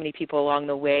so many people along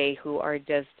the way who are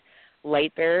just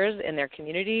light bearers in their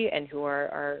community, and who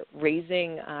are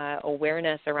raising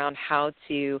awareness around how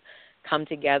to come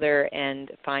together and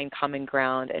find common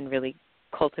ground and really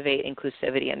cultivate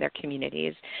inclusivity in their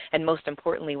communities, and most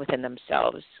importantly within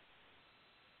themselves.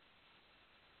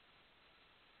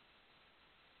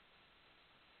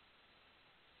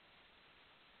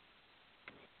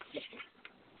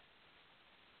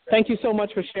 Thank you so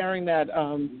much for sharing that,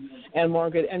 Anne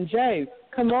Margaret. And Jay,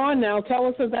 come on now, tell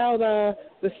us about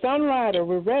the Sunrider.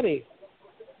 We're ready.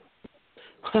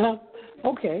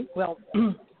 Okay, well,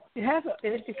 It has,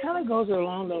 it kind of goes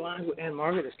along the lines what Ann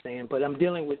Margaret is saying, but I'm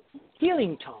dealing with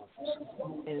healing tones.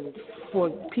 And for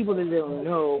people that don't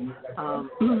know,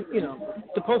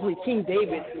 supposedly King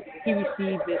David, he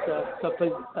received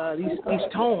these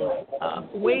tones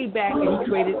way back, and he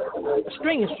created a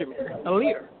string instrument, a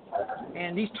lyre.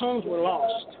 And these tones were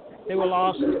lost. They were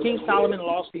lost. King Solomon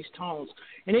lost these tones.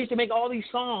 And they used to make all these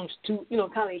songs to,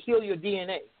 kind of heal your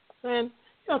DNA. And,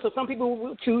 so some people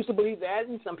will choose to believe that,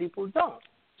 and some people don't.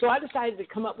 So I decided to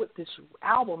come up with this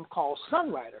album called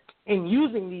Sunrider, and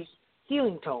using these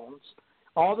healing tones,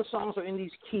 all the songs are in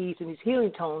these keys, and these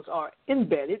healing tones are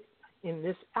embedded in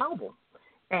this album.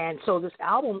 And so this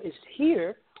album is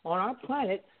here on our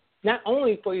planet, not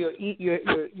only for your easy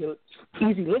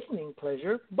listening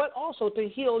pleasure, but also to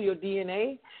heal your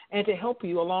DNA and to help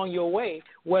you along your way,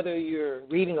 whether you're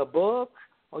reading a book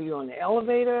or you're on the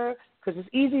elevator, because it's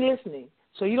easy listening.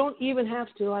 So you don't even have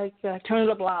to, turn it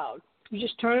up loud. You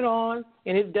just turn it on,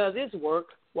 and it does its work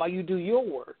while you do your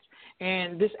work.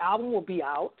 And this album will be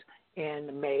out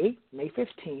in May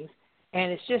 15th,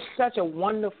 and it's just such a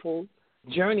wonderful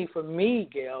journey for me,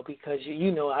 Gail, because,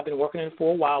 I've been working on it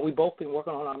for a while. We've both been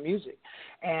working on our music.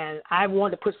 And I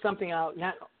wanted to put something out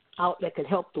that could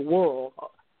help the world,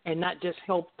 and not just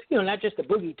help, not just the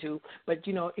boogie too, but,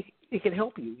 it can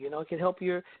help you, it can help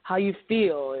how you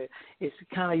feel. It's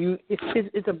kind of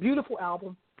it's a beautiful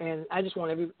album, and I just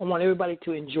want everybody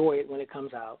to enjoy it when it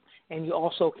comes out, and you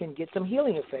also can get some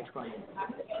healing effects from it.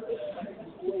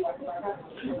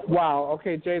 Wow.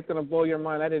 Okay, Jay's going to blow your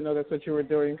mind. I didn't know that's what you were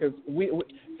doing, because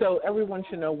so everyone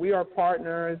should know we are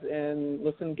partners in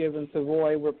Listen, Give, and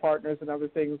Savoy. We're partners in other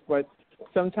things, but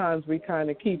sometimes we kind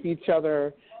of keep each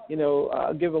other,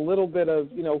 give a little bit of,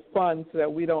 fun so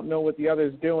that we don't know what the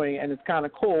other's doing, and it's kind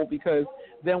of cool because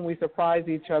then we surprise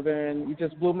each other, and you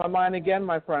just blew my mind again,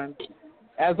 my friend,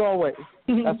 as always.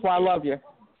 That's why I love you.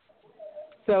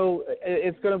 So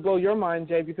it's going to blow your mind,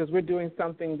 Jay, because we're doing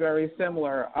something very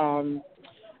similar.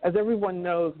 As everyone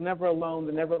knows, Never Alone,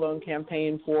 the Never Alone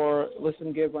campaign for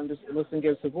Listen, Give,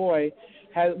 Savoy,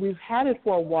 we've had it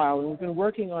for a while, and we've been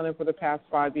working on it for the past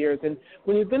 5 years. And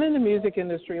when you've been in the music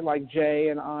industry like Jay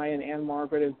and I and Ann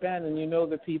Margaret have been, and you know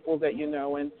the people that you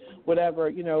know and whatever,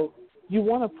 you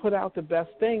want to put out the best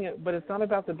thing, but it's not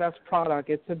about the best product.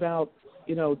 It's about,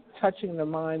 touching the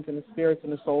minds and the spirits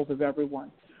and the souls of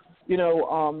everyone.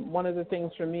 One of the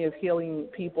things for me is healing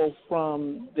people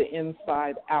from the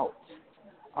inside out.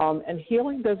 And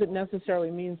healing doesn't necessarily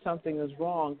mean something is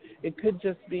wrong. It could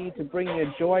just be to bring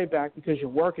your joy back because you're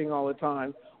working all the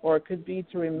time, or it could be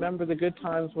to remember the good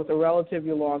times with a relative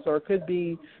you lost, or it could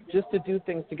be just to do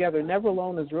things together. Never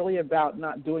Alone is really about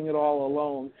not doing it all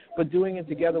alone, but doing it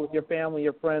together with your family,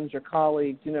 your friends, your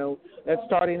colleagues. That's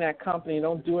starting that company.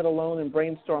 Don't do it alone and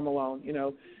brainstorm alone.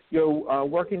 You're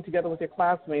working together with your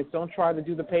classmates. Don't try to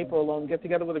do the paper alone. Get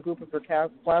together with a group of your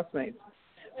classmates.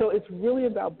 So it's really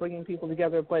about bringing people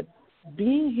together. But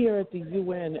being here at the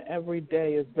UN every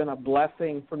day has been a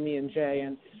blessing for me and Jay.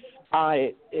 And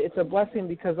it's a blessing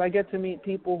because I get to meet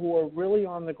people who are really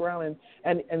on the ground,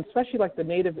 and especially like the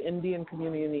Native Indian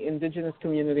community and the indigenous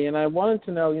community. And I wanted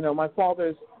to know, my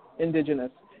father's indigenous.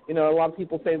 A lot of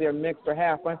people say they're mixed or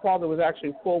half. My father was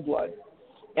actually full-blood,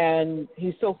 and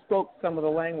he still spoke some of the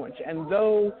language. And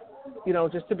though,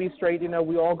 just to be straight,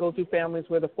 we all go through families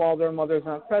where the father and mother is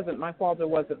not present. My father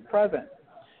wasn't present,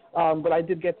 but I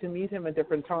did get to meet him at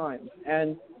different times.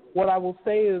 And what I will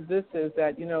say is this, is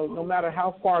that, no matter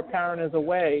how far a parent is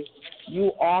away,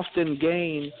 you often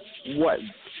gain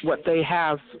what they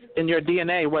have in your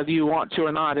DNA, whether you want to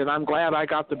or not. And I'm glad I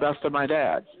got the best of my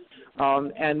dad.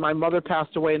 And my mother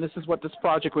passed away, and this is what this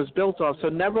project was built off. So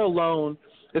Never Alone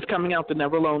is coming out, the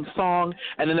Never Alone song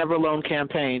and the Never Alone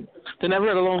campaign. The Never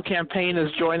Alone campaign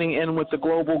is joining in with the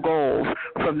global goals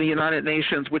from the United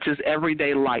Nations, which is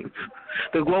everyday life.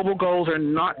 The global goals are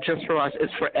not just for us,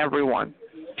 it's for everyone.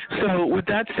 So with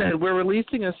that said, we're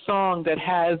releasing a song that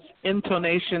has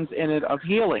intonations in it of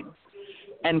healing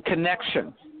and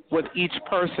connection with each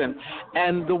person.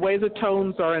 And the way the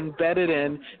tones are embedded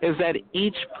in is that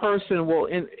each person will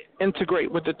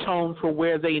integrate with the tone for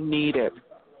where they need it.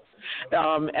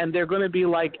 And they're going to be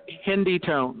like Hindi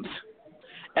tones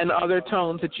and other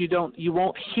tones that you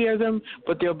won't hear them,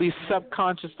 but they'll be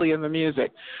subconsciously in the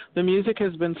music. The music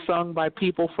has been sung by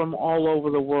people from all over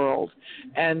the world.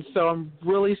 And so I'm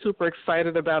really super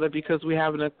excited about it because we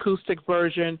have an acoustic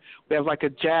version. We have like a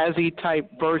jazzy type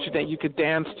version that you could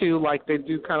dance to, like they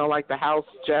do kind of like the house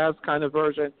jazz kind of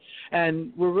version.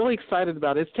 And we're really excited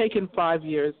about it. It's taken 5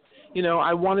 years.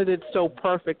 I wanted it so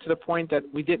perfect to the point that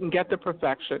we didn't get the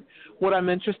perfection. What I'm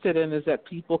interested in is that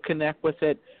people connect with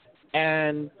it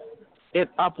and it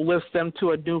uplifts them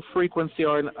to a new frequency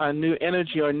or a new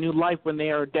energy or a new life when they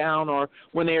are down or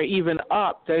when they are even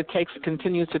up, that it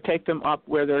continues to take them up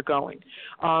where they're going.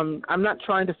 I'm not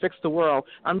trying to fix the world.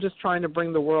 I'm just trying to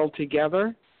bring the world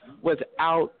together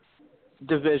without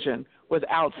division,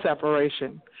 without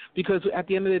separation. Because at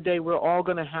the end of the day, we're all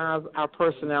going to have our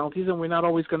personalities, and we're not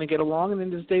always going to get along, and in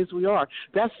these days we are.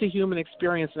 That's the human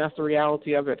experience, and that's the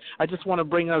reality of it. I just want to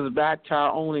bring us back to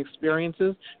our own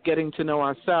experiences, getting to know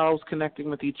ourselves, connecting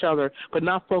with each other, but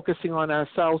not focusing on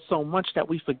ourselves so much that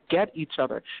we forget each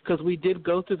other, because we did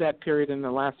go through that period in the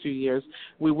last few years.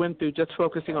 We went through just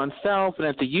focusing on self, and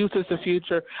that the youth is the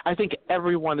future. I think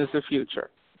everyone is the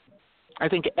future. I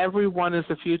think everyone is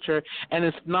the future, and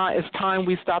it's time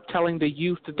we stop telling the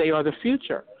youth that they are the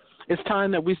future. It's time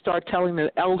that we start telling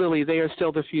the elderly they are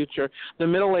still the future. The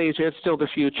middle-aged, they're still the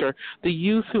future. The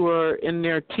youth who are in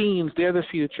their teens, they're the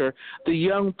future. The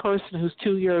young person who's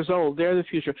 2 years old, they're the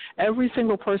future. Every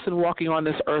single person walking on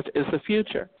this earth is the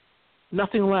future,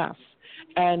 nothing less.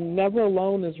 And Never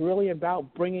Alone is really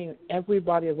about bringing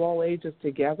everybody of all ages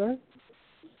together,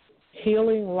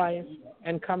 healing life,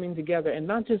 and coming together, and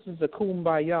not just as a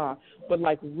kumbaya, but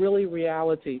like really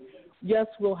reality. Yes,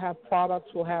 we'll have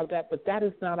products, we'll have that, but that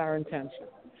is not our intention.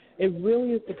 It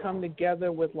really is to come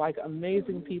together with like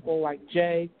amazing people like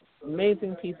Jay,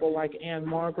 amazing people like Ann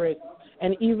Margaret,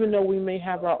 and even though we may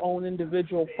have our own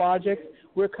individual projects,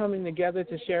 we're coming together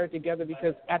to share it together,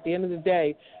 because at the end of the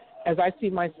day, as I see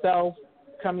myself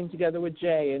coming together with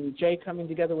Jay and Jay coming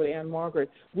together with Ann Margaret,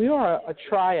 we are a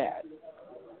triad.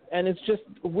 And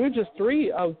we're just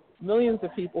three of millions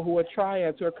of people who are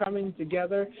triads, who are coming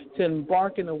together to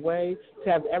embark in a way to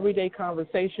have everyday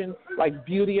conversation, like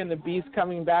Beauty and the Beast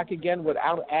coming back again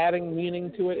without adding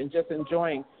meaning to it, and just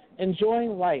enjoying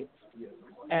life.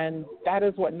 And that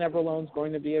is what Never Alone is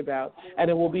going to be about. And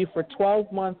it will be for 12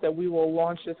 months that we will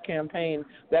launch this campaign,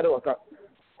 that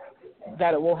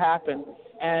it will happen.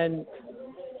 And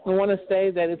I want to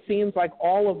say that it seems like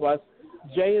all of us,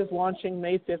 Jay is launching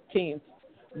May 15th.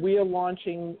 We are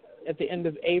launching at the end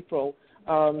of April,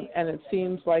 and it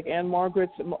seems like Ann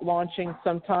Margaret's launching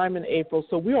sometime in April.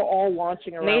 So we are all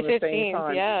launching around the same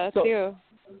time. Yeah, too.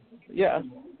 Yeah.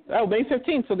 Oh, May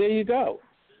 15th, so there you go.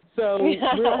 So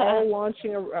we're all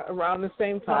launching around the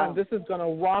same time. Wow. This is going to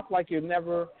rock like you've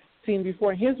never seen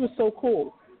before. And here's what's so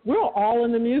cool. We're all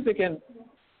in the music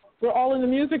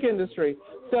industry.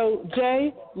 So,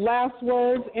 Jay, last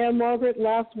words, Ann Margaret,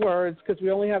 last words, because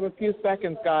we only have a few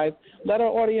seconds, guys. Let our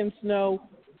audience know.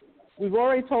 We've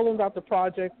already told them about the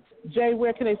project. Jay,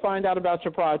 where can they find out about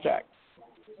your project?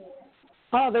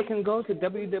 Oh, they can go to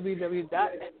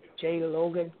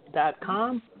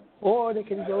www.jlogan.com, or they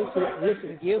can go to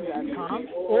listengive.com,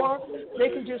 or they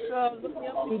can just look me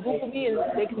up and Google me, and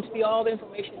they can see all the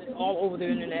information all over the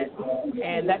internet,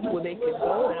 and that's where they can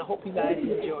go, and I hope you guys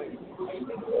enjoy it.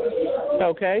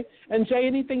 Okay. And Jay,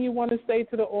 anything you want to say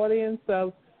to the audience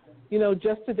of,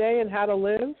 just today and how to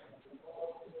live?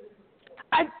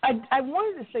 I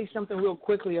wanted to say something real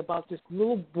quickly about this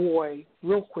little boy,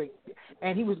 real quick,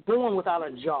 and he was born without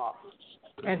a jaw.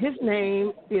 And his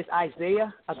name is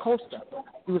Isaiah Acosta.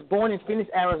 He was born in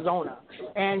Phoenix, Arizona.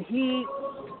 And he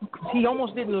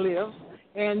almost didn't live.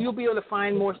 And you'll be able to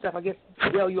find more stuff. I guess,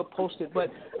 you'll post it. But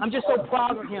I'm just so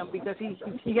proud of him, because he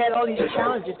had all these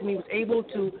challenges, and he was able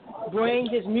to bring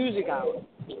his music out.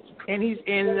 And he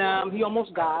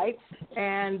almost died.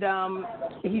 And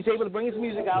he's able to bring his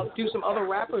music out, do some other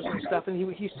rappers and stuff.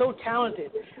 And he's so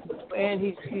talented. And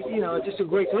he's just a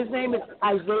great. So his name is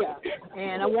Isaiah.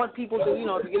 And I want people to,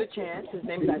 if you get a chance, his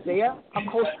name is Isaiah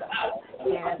Acosta.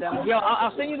 And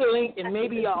I'll send you the link, and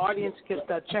maybe our audience could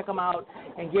check him out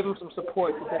and give him some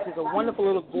support, because he's a wonderful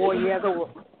little boy. He has over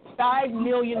 5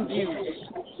 million views.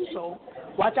 So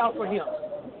watch out for him.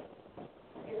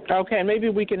 Okay, maybe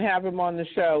we can have him on the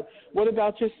show. What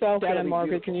about yourself, Ann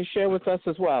Margaret? Can you share with us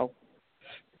as well?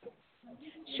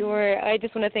 Sure. I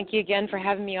just want to thank you again for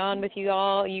having me on with you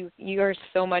all. You are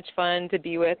so much fun to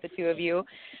be with, the two of you.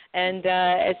 And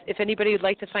if anybody would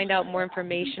like to find out more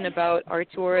information about our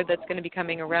tour that's going to be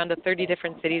coming around to 30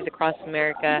 different cities across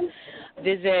America,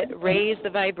 visit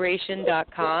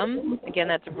raisethevibration.com. Again,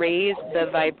 that's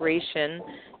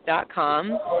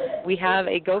raisethevibration.com. We have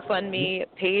a GoFundMe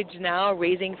page now,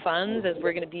 raising funds, as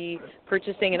we're going to be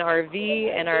purchasing an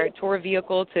RV and our tour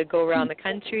vehicle to go around the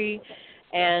country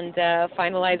and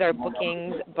finalize our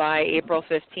bookings by April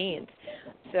 15th.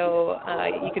 So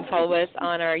you can follow us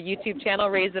on our YouTube channel,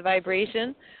 Raise the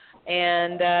Vibration.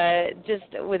 And just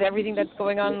with everything that's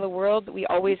going on in the world, we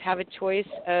always have a choice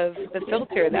of the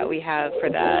filter that we have for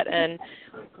that and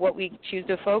what we choose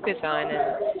to focus on.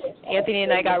 Anthony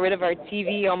and I got rid of our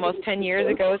TV almost 10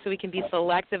 years ago so we can be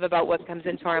selective about what comes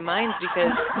into our minds,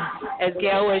 because as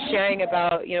Gail was sharing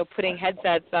about, putting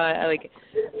headsets like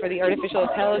for the artificial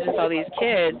intelligence, all these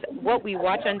kids, what we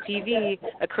watch on TV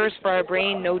occurs for our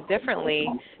brain no differently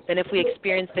than if we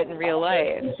experienced it in real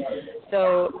life.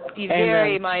 So be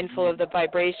very mindful of the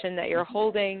vibration that you're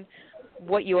holding,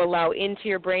 what you allow into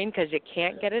your brain, because you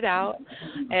can't get it out,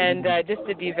 and just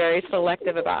to be very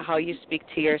selective about how you speak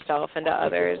to yourself and to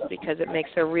others, because it makes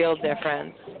a real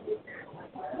difference.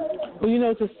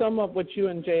 Well, to sum up what you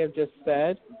and Jay have just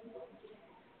said,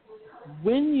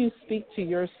 when you speak to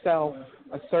yourself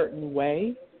a certain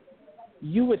way,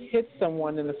 you would hit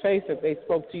someone in the face if they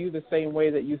spoke to you the same way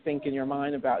that you think in your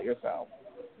mind about yourself.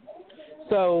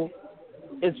 So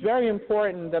it's very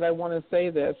important that I want to say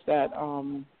this, that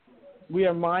we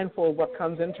are mindful of what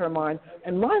comes into our mind,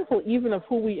 and mindful even of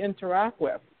who we interact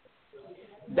with.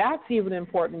 That's even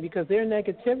important, because their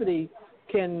negativity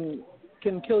can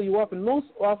kill you up. And most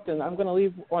often, I'm going to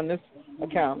leave on this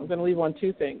account, I'm going to leave on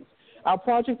two things. Our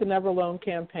Project the Never Alone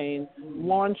campaign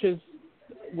launches,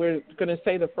 we're going to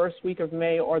say the first week of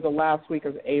May or the last week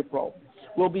of April.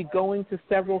 We'll be going to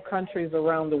several countries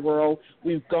around the world.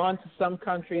 We've gone to some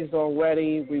countries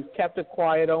already. We've kept it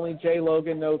quiet. Only Jay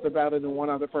Logan knows about it and one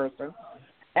other person.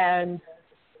 And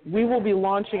we will be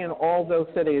launching in all those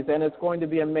cities, and it's going to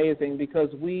be amazing, because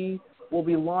we will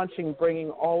be launching, bringing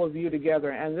all of you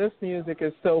together. And this music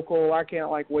is so cool. I can't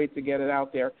wait to get it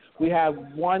out there. We have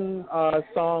one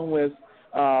song with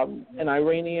an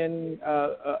Iranian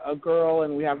a girl,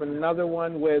 and we have another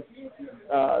one with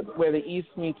where the East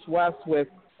meets West with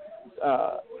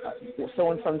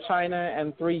someone from China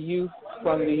and 3 youth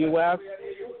from the U.S.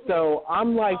 So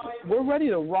I'm we're ready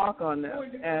to rock on this.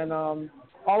 And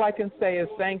all I can say is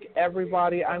thank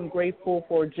everybody. I'm grateful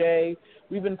for Jay.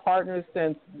 We've been partners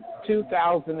since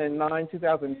 2009,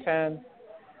 2010.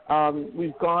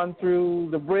 We've gone through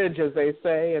the bridge, as they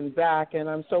say, and back, and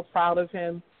I'm so proud of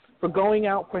him for going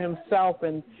out for himself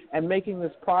and making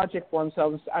this project for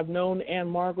himself. I've known Anne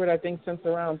Margaret, I think, since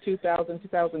around 2000,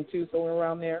 2002, somewhere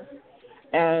around there.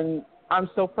 And I'm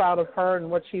so proud of her and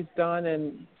what she's done,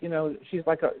 and, she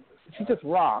just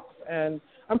rocks. And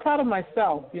I'm proud of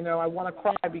myself. I want to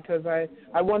cry because I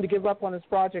wanted to give up on this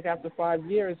project after 5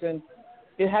 years, and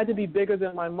it had to be bigger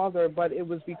than my mother, but it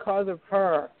was because of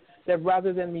her that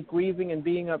rather than me grieving and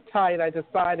being uptight, I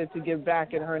decided to give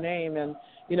back in her name. And,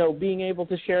 being able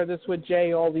to share this with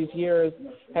Jay all these years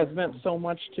has meant so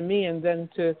much to me. And then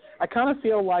I kind of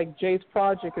feel like Jay's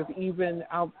project is even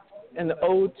out an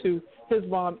ode to his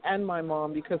mom and my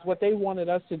mom, because what they wanted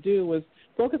us to do was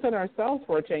focus on ourselves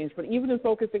for a change. But even in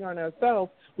focusing on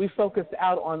ourselves, we focused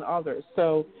out on others.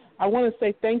 So I want to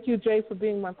say thank you, Jay, for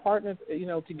being my partner,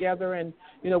 together, and,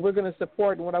 we're going to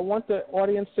support. And what I want the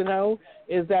audience to know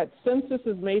is that since this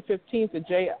is May 15th,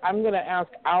 Jay, I'm going to ask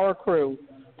our crew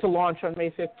to launch on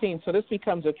May 15th. So this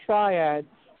becomes a triad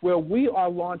where we are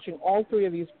launching all 3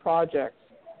 of these projects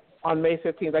on May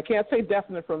 15th. I can't say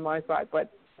definite from my side,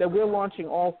 but that we're launching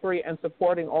all 3 and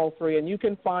supporting all 3. And you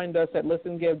can find us at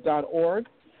listengive.org.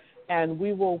 And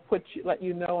we will let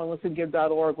you know on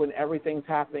listengive.org when everything's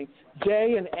happening.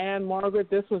 Jay and Anne Margaret,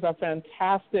 this was a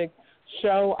fantastic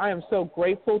show. I am so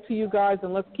grateful to you guys,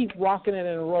 and let's keep rocking it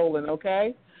and rolling,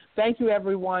 okay? Thank you,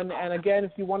 everyone. And, again,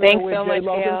 if you want to know where Jay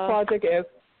Logan's project is,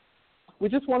 we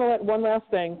just want to let one last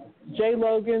thing. Jay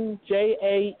Logan,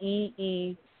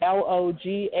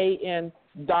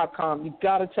 JAEELOGAN.com. You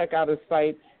got to check out his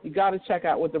site. You got to check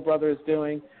out what the brother is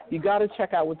doing. You got to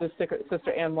check out what the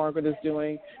sister Anne Margaret is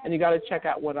doing, and you got to check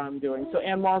out what I'm doing. So,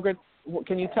 Anne Margaret,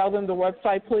 can you tell them the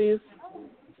website, please?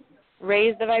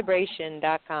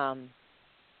 RaiseTheVibration.com.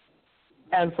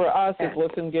 And for us, it's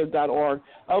listengive.org.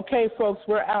 Okay, folks,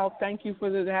 we're out. Thank you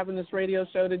for having this radio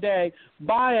show today.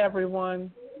 Bye,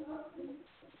 everyone.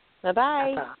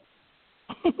 Bye-bye.